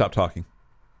they never stopped talking.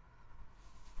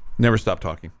 Never stopped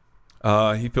talking.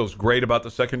 He feels great about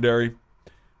the secondary.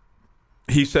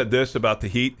 He said this about the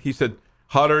Heat. He said,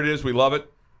 hotter it is, we love it,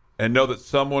 and know that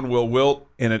someone will wilt,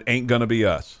 and it ain't going to be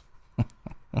us.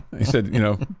 He said,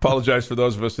 apologize for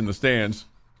those of us in the stands,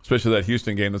 especially that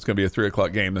Houston game that's going to be a 3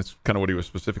 o'clock game. That's kind of what he was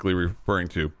specifically referring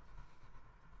to.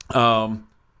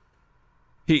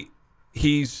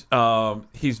 He's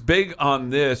big on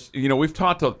this. We've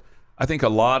talked, I think, a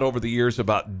lot over the years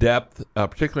about depth,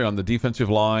 particularly on the defensive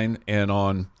line and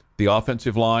on the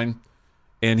offensive line.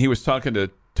 And he was talking to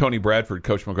Tony Bradford.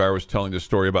 Coach McGuire was telling this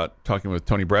story about talking with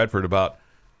Tony Bradford about,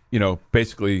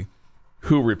 basically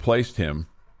who replaced him,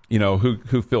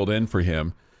 who filled in for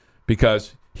him,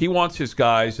 because he wants his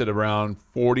guys at around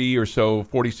 40 or so,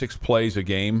 46 plays a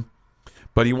game,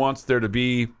 but he wants there to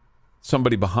be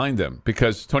somebody behind them,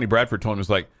 because Tony Bradford told him, was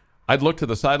like, I'd look to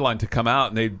the sideline to come out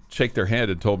and they'd shake their head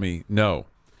and told me no.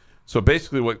 So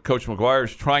basically what Coach McGuire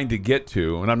is trying to get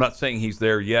to, and I'm not saying he's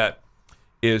there yet,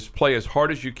 is play as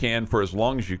hard as you can for as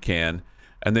long as you can,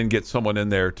 and then get someone in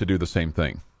there to do the same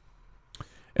thing.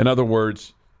 In other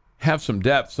words, have some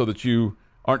depth so that you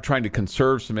aren't trying to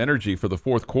conserve some energy for the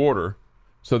fourth quarter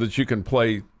so that you can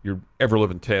play your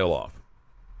ever-living tail off.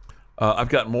 I've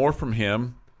got more from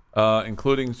him,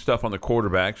 including stuff on the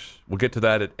quarterbacks. We'll get to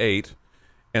that at 8.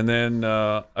 And then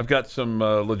I've got some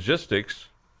logistics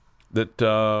that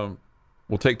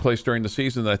will take place during the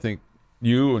season that I think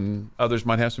you and others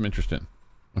might have some interest in.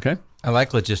 Okay? I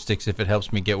like logistics if it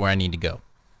helps me get where I need to go.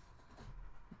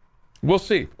 We'll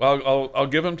see. I'll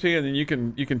give them to you, and then you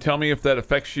can tell me if that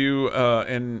affects you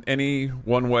in any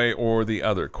one way or the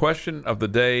other. Question of the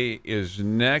day is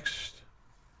next,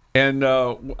 and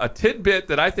a tidbit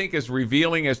that I think is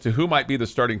revealing as to who might be the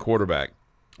starting quarterback.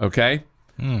 Okay?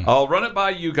 I'll run it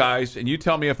by you guys, and you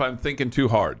tell me if I'm thinking too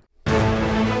hard.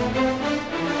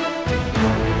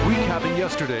 Recapping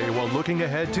yesterday while looking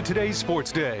ahead to today's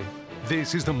sports day.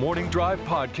 This is the Morning Drive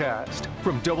Podcast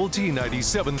from Double T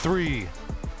 97.3.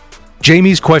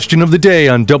 Jamie's question of the day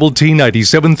on Double T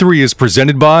 97.3 is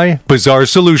presented by Bizarre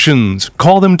Solutions.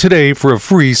 Call them today for a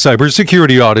free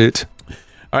cybersecurity audit.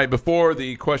 All right, before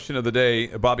the question of the day,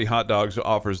 Bobby Hot Dogs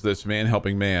offers this man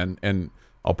helping man, and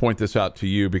I'll point this out to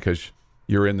you because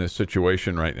you're in this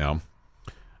situation right now.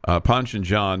 Ponch and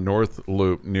John, North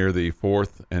Loop, near the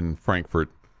 4th and Frankfurt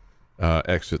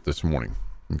exit this morning.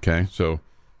 Okay, so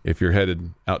if you're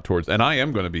headed out towards, and I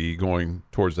am going to be going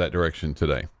towards that direction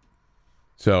today.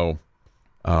 So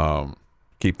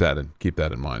keep that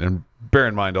in mind, and bear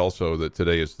in mind also that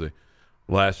today is the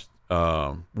last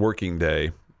working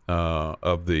day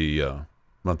of the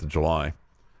month of July.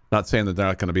 Not saying that they're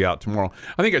not going to be out tomorrow.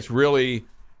 I think it's really,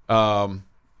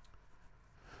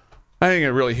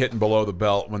 hitting below the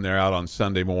belt when they're out on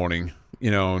Sunday morning,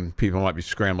 and people might be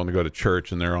scrambling to go to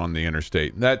church and they're on the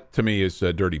interstate. That to me is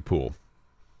a dirty pool.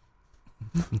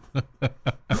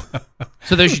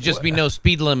 So there should just be no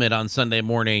speed limit on Sunday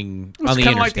morning on the interstate. It's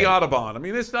kind of like the Autobahn. I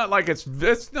mean, it's not like it's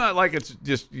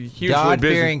just hugely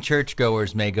God-fearing busy.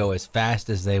 churchgoers may go as fast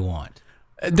as they want.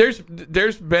 There's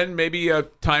been maybe a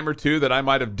time or two that I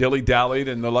might have dilly-dallied,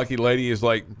 and the lucky lady is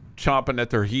like chomping at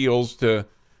their heels to,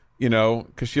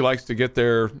 because she likes to get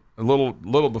there a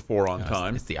little before on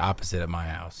time. It's the opposite at my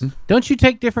house. Don't you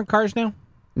take different cars now?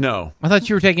 No. I thought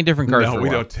you were taking different cars. No, for a we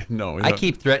while. don't. No, we I don't.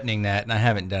 keep threatening that, and I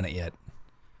haven't done it yet.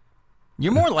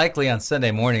 You're more likely on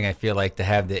Sunday morning, I feel like, to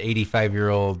have the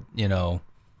 85-year-old,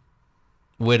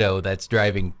 widow that's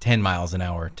driving 10 miles an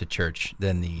hour to church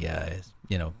than the,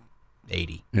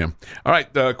 80. Yeah. All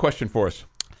right. Question for us.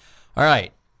 All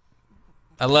right.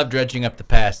 I love dredging up the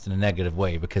past in a negative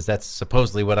way because that's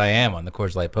supposedly what I am on the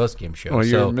Coors Light postgame show. Well,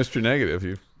 you're Mr. Negative.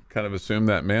 You've kind of assumed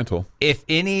that mantle. If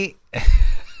any,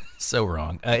 so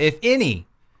wrong. If any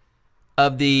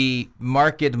of the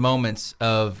marked moments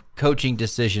of coaching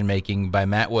decision making by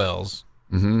Matt Wells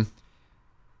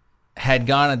had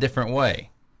gone a different way,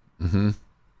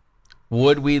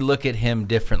 would we look at him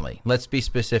differently? Let's be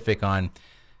specific on.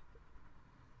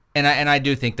 And I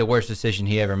do think the worst decision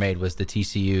he ever made was the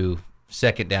TCU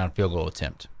second down field goal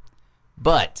attempt.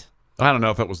 But I don't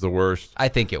know if it was the worst. I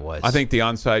think it was. I think the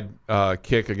onside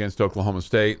kick against Oklahoma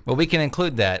State. Well, we can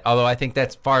include that, although I think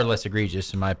that's far less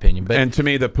egregious in my opinion. But and to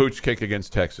me, the pooch kick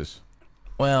against Texas.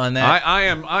 Well, and that I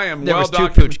am there well was 2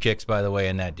 documented. pooch kicks, by the way,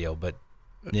 in that deal. But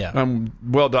yeah, I'm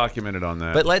well documented on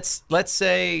that. but let's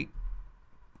say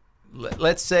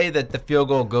that the field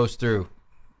goal goes through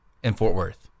in Fort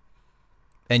Worth,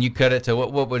 and you cut it to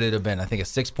what would it have been? I think a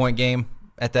 6-point game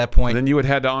at that point. And then you would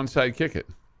have had to onside kick it.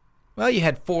 Well, you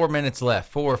had 4 minutes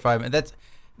left, 4 or 5 minutes.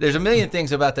 There's a million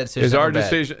things about that decision.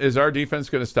 Is our defense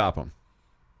going to stop him?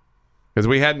 Because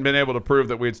we hadn't been able to prove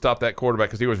that we had stopped that quarterback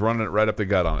because he was running it right up the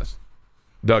gut on us.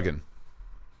 Duggan.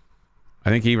 I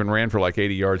think he even ran for like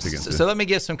 80 yards against us. So let me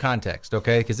give some context,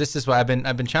 okay? Because this is why I've been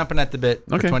chomping at the bit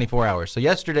for 24 hours. So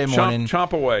yesterday morning,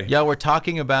 chomp away. Yeah, we're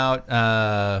talking about.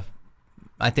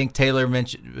 I think Taylor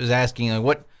was asking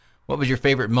what was your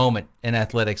favorite moment in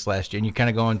athletics last year, and you're kind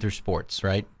of going through sports,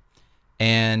 right?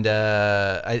 And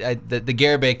the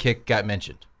Garrett kick got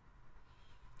mentioned,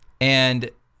 and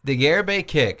the Garrett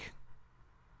kick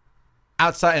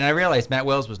outside, and I realized Matt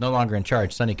Wells was no longer in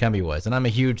charge. Sonny Cumbie was, and I'm a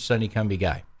huge Sonny Cumbie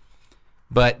guy.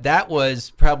 But that was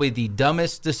probably the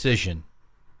dumbest decision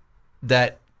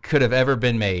that could have ever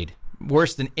been made.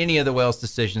 Worse than any of the Wells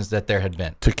decisions that there had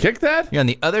been. To kick that? You're on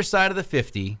the other side of the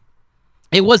 50.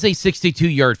 It was a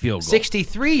 62-yard field goal.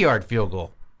 63-yard field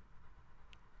goal.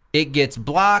 It gets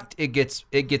blocked. It gets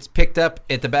picked up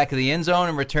at the back of the end zone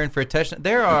and returned for a touchdown.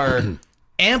 There are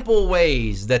ample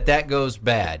ways that goes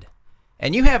bad.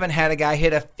 And you haven't had a guy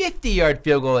hit a 50-yard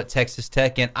field goal at Texas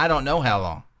Tech in I don't know how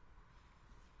long.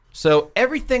 So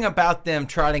everything about them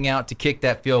trotting out to kick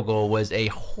that field goal was a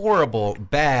horrible,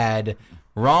 bad,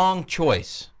 wrong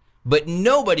choice. But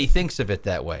nobody thinks of it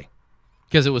that way.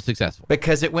 Because it was successful.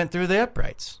 Because it went through the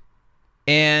uprights.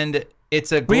 And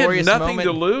it's a glorious moment. We had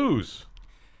nothing to lose.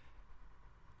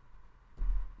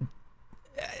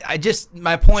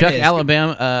 My point Chuck, is...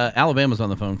 Alabama's on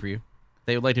the phone for you.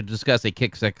 They would like to discuss a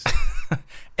kick six.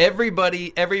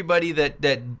 Everybody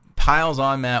that piles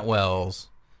on Matt Wells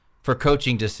for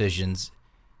coaching decisions,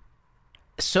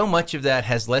 so much of that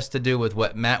has less to do with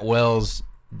what Matt Wells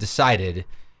decided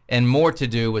and more to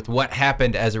do with what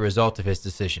happened as a result of his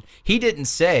decision. He didn't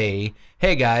say,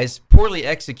 hey guys, poorly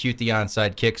execute the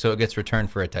onside kick so it gets returned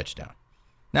for a touchdown.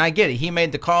 Now I get it. He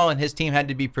made the call and his team had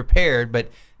to be prepared, but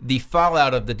the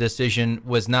fallout of the decision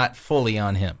was not fully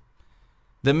on him.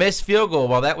 The missed field goal,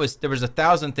 while there was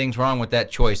 1,000 things wrong with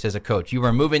that choice as a coach. You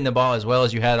were moving the ball as well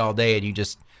as you had all day and you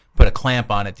just put a clamp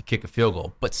on it to kick a field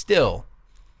goal. But still,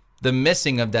 the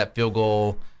missing of that field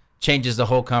goal changes the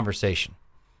whole conversation.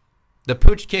 The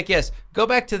pooch kick, yes. Go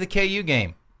back to the KU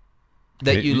game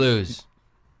that you lose.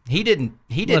 He didn't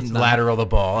lateral the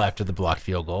ball after the blocked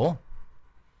field goal.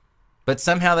 But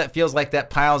somehow that feels like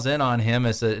that piles in on him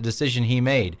as a decision he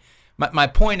made. My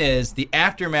point is the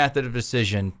aftermath of the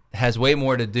decision has way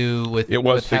more to do with it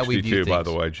was with how we view 62, things. by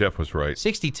the way. Jeff was right.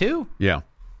 62? Yeah.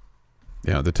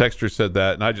 Yeah, the texter said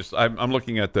that, and I'm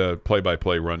looking at the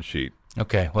play-by-play run sheet.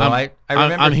 Okay, well, I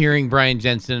remember... I'm hearing Brian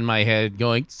Jensen in my head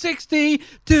going,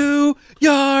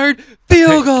 62-yard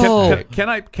field goal. Can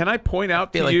I point out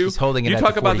I feel to like you? he's holding it you at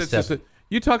talk the about this. 47.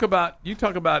 You talk about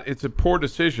it's a poor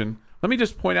decision. Let me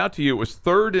just point out to you, it was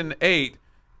 3rd and 8,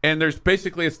 and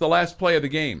it's the last play of the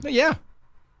game. Yeah.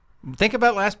 Think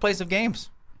about last plays of games.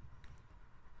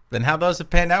 Then how those have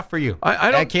panned out for you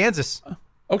at Kansas.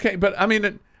 Okay, but I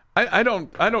mean, I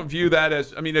don't view that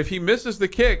as. I mean, if he misses the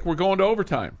kick, we're going to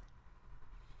overtime.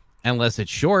 Unless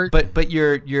it's short. But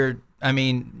you're. I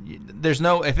mean, there's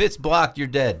no. If it's blocked, you're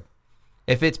dead.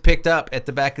 If it's picked up at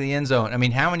the back of the end zone, I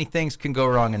mean, how many things can go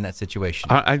wrong in that situation?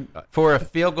 For a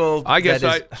field goal that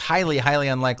is highly, highly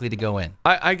unlikely to go in.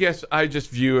 I guess I just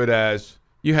view it as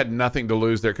you had nothing to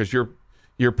lose there because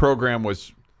your program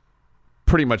was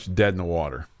pretty much dead in the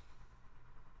water.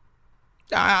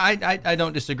 I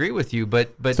don't disagree with you,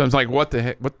 but so it's like what the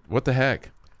heck? What the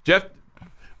heck, Jeff?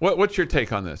 What's your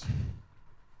take on this?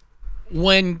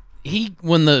 When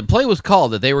the play was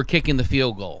called that they were kicking the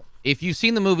field goal, if you've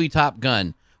seen the movie Top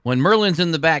Gun, when Merlin's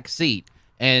in the back seat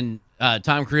and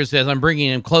Tom Cruise says, "I'm bringing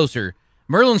him closer,"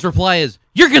 Merlin's reply is,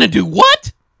 "You're gonna do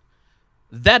what?"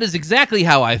 That is exactly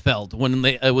how I felt when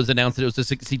it was announced that it was a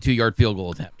 62-yard field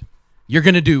goal attempt. You're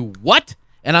gonna do what?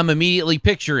 And I'm immediately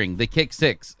picturing the kick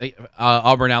six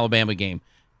Auburn-Alabama game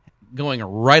going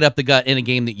right up the gut in a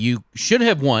game that you should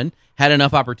have won, had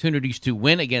enough opportunities to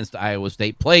win against Iowa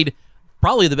State, played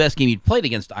probably the best game you'd played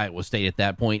against Iowa State at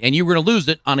that point, and you were going to lose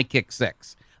it on a kick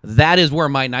six. That is where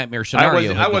my nightmare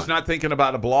scenario. I was not thinking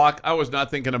about a block. I was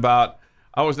not thinking about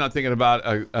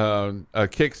a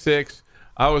kick six.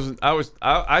 I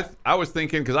was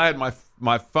thinking, because I had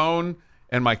my phone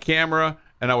and my camera,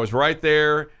 and I was right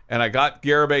there, and I got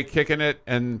Garrett kicking it,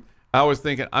 and I was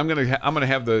thinking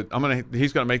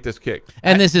he's gonna make this kick.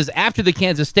 And this is after the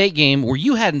Kansas State game where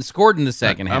you hadn't scored in the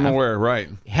second half. I'm aware, right?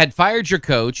 Had fired your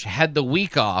coach, had the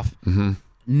week off. Mm-hmm.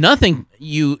 Nothing.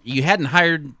 You hadn't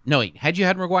hired. No, wait. Had you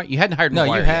had McGuire? You hadn't hired McGuire.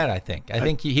 No, you had. I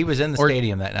think he was in the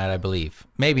stadium that night. I believe.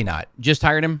 Maybe not. Just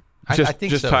hired him. I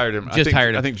think just so. hired him. Just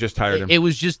hired him. I think just hired him. It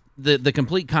was just the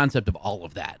complete concept of all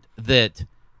of that. That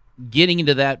getting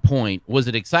into that point, was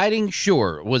it exciting?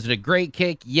 Sure. Was it a great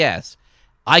kick? Yes.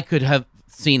 I could have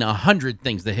seen 100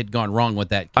 things that had gone wrong with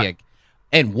that kick,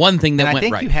 and one thing that went right. I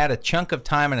think you had a chunk of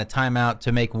time and a timeout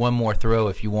to make one more throw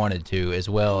if you wanted to as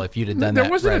well. If you'd have done that,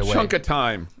 there wasn't right a away. chunk of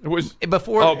time. It was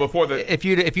before. Oh, before the. If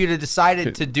you'd have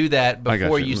decided to do that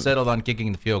before you. you settled on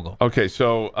kicking the field goal. Okay,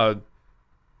 so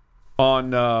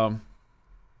on.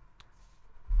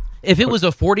 If it was a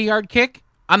 40-yard kick,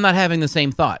 I'm not having the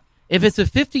same thought. If it's a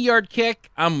 50-yard kick,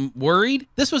 I'm worried.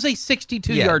 This was a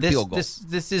 62-yard field goal.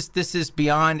 This is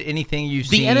beyond anything you've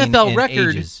seen. The NFL in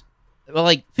record, ages.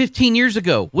 like 15 years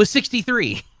ago, was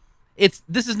 63.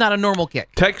 This is not a normal kick.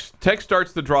 Tech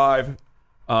starts the drive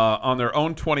on their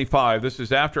own 25. This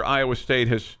is after Iowa State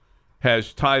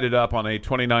has tied it up on a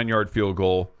 29-yard field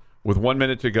goal with 1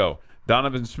 minute to go.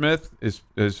 Donovan Smith is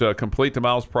complete to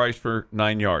Miles Price for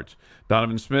 9 yards.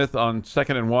 Donovan Smith on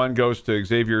 2nd and 1 goes to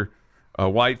Xavier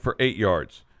White for 8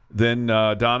 yards. Then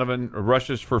Donovan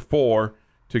rushes for 4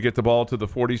 to get the ball to the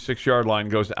 46-yard line,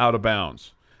 goes out of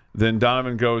bounds. Then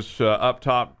Donovan goes up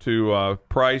top to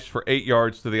Price for 8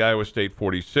 yards to the Iowa State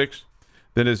 46.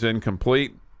 Then is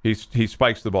incomplete. He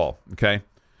spikes the ball. Okay.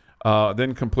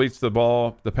 Then completes the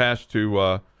pass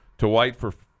to White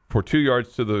for 2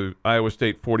 yards to the Iowa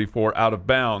State 44 out of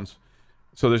bounds.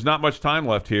 So there's not much time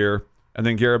left here. And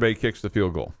then Garrett kicks the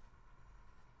field goal.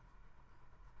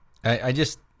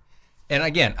 And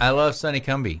again, I love Sonny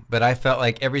Cumbie, but I felt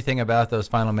like everything about those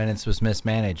final minutes was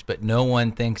mismanaged, but no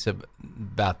one thinks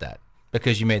about that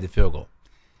because you made the field goal.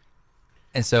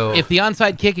 And so if the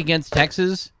onside kick against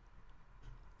Texas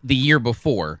the year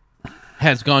before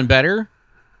has gone better,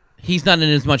 he's not in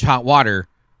as much hot water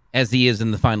as he is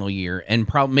in the final year, and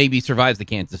maybe survives the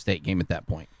Kansas State game at that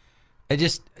point.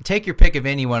 Just take your pick of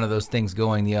any one of those things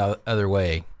going the other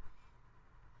way.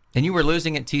 And you were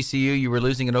losing at TCU, you were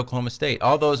losing at Oklahoma State.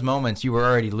 All those moments you were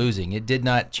already losing. It did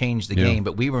not change the game,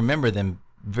 but we remember them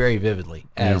very vividly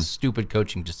as stupid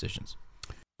coaching decisions.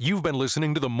 You've been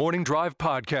listening to the Morning Drive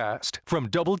podcast from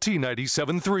Double T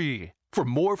 97.3. For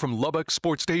more from Lubbock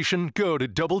Sports Station, go to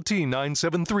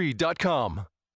doublet973.com.